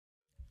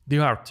The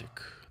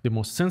Arctic, the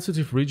most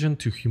sensitive region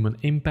to human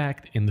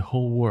impact in the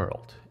whole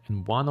world,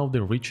 and one of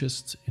the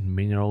richest in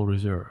mineral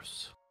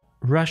reserves.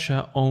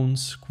 Russia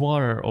owns a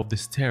quarter of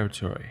this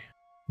territory.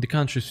 The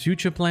country's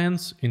future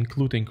plans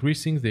include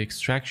increasing the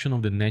extraction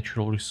of the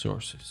natural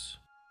resources.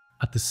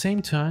 At the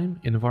same time,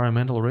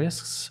 environmental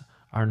risks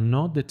are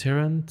not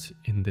deterrent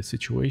in the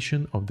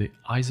situation of the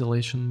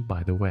isolation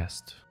by the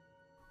West.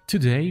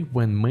 Today,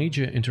 when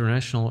major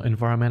international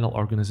environmental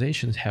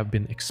organizations have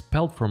been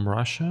expelled from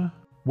Russia,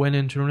 when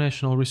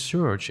international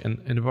research and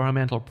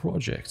environmental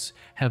projects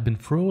have been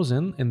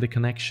frozen in the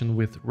connection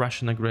with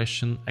Russian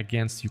aggression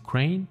against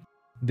Ukraine,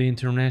 the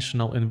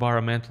international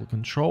environmental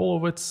control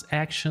of its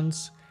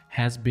actions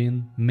has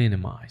been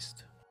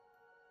minimized.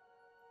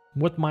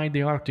 What might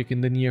the Arctic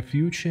in the near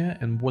future,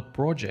 and what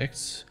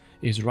projects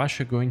is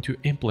Russia going to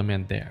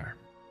implement there?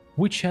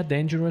 Which are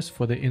dangerous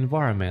for the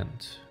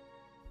environment?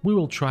 We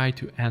will try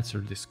to answer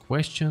these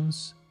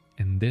questions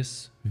in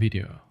this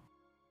video.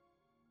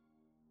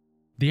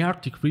 The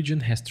Arctic region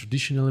has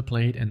traditionally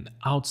played an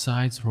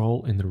outsized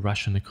role in the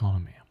Russian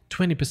economy.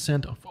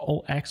 20% of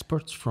all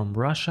exports from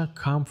Russia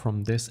come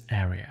from this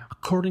area.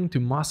 According to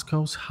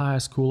Moscow's Higher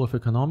School of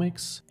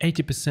Economics,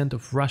 80%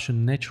 of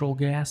Russian natural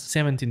gas,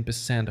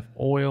 17% of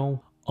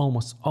oil,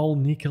 almost all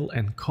nickel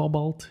and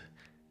cobalt,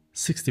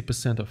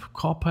 60% of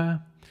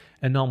copper,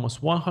 and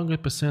almost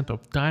 100%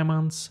 of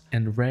diamonds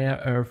and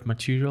rare earth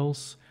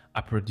materials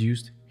are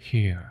produced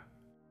here.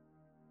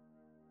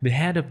 The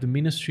head of the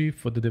Ministry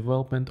for the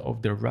Development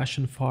of the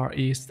Russian Far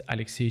East,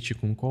 Alexei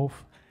Chikunkov,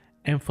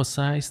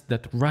 emphasized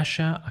that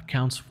Russia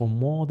accounts for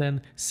more than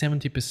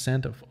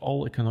 70% of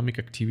all economic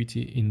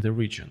activity in the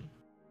region.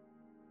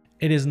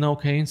 It is no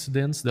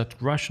coincidence that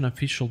Russian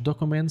official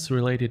documents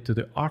related to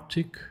the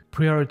Arctic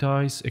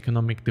prioritize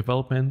economic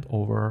development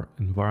over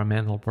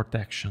environmental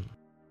protection.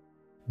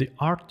 The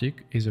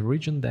Arctic is a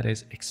region that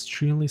is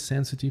extremely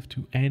sensitive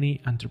to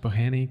any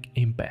anthropogenic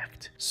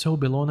impact, so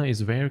Bellona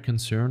is very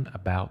concerned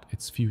about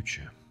its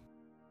future.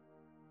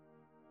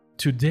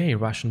 Today,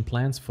 Russian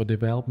plans for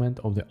development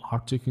of the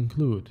Arctic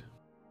include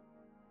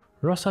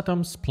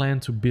Rosatom's plan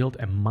to build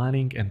a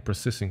mining and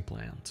processing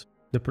plant.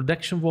 The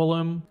production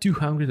volume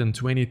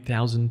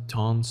 220,000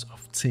 tons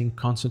of zinc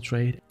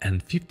concentrate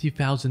and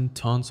 50,000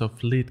 tons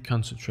of lead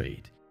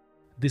concentrate.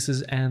 This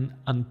is an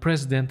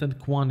unprecedented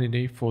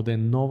quantity for the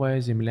Novaya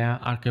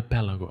Zemlya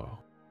archipelago.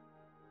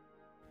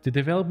 The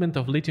development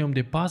of lithium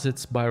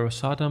deposits by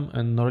Rosatom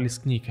and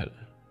Norilsk Nickel.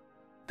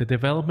 The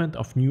development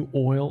of new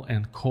oil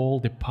and coal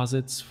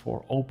deposits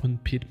for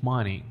open-pit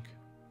mining.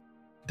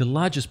 The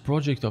largest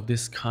project of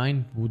this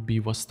kind would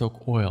be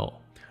Vostok Oil,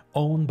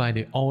 owned by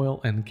the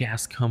oil and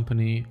gas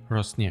company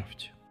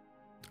Rosneft.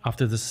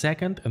 After the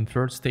second and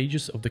third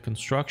stages of the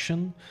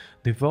construction,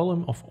 the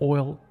volume of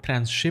oil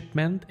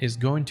transshipment is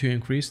going to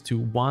increase to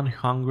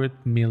 100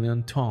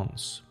 million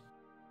tons.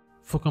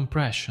 For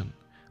comparison,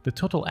 the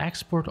total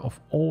export of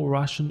all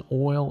Russian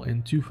oil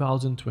in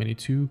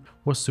 2022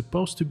 was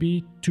supposed to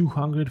be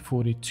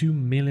 242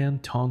 million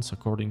tons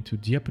according to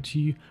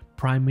Deputy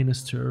Prime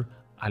Minister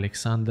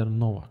Alexander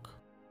Novak.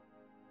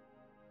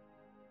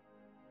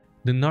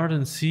 The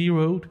Northern Sea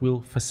Road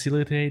will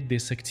facilitate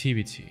this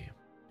activity.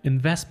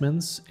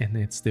 Investments in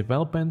its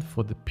development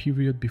for the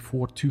period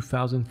before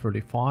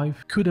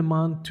 2035 could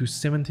amount to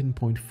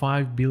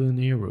 17.5 billion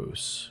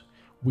euros,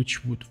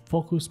 which would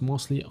focus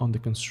mostly on the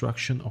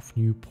construction of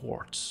new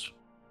ports.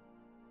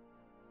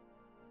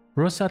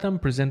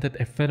 Rosatom presented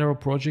a federal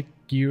project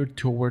geared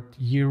toward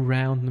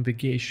year-round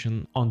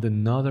navigation on the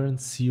Northern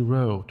Sea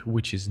Road,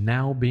 which is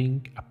now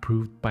being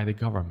approved by the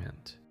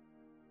government.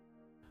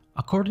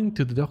 According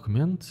to the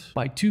document,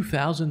 by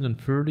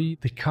 2030,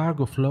 the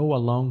cargo flow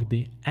along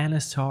the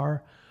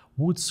NSR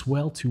would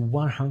swell to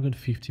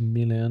 150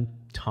 million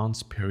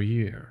tons per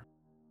year.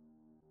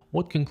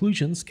 What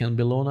conclusions can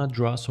Bellona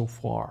draw so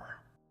far?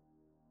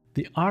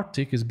 The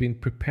Arctic is being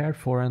prepared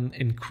for an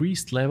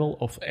increased level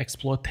of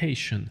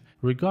exploitation,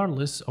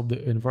 regardless of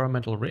the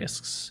environmental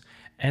risks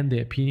and the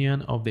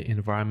opinion of the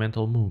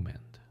environmental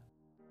movement.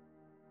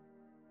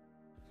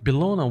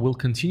 Bellona will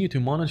continue to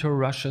monitor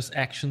Russia's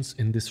actions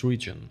in this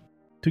region.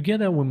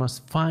 Together we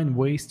must find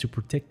ways to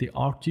protect the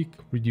Arctic,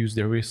 reduce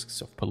the risks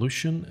of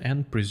pollution,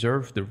 and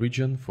preserve the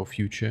region for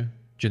future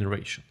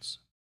generations.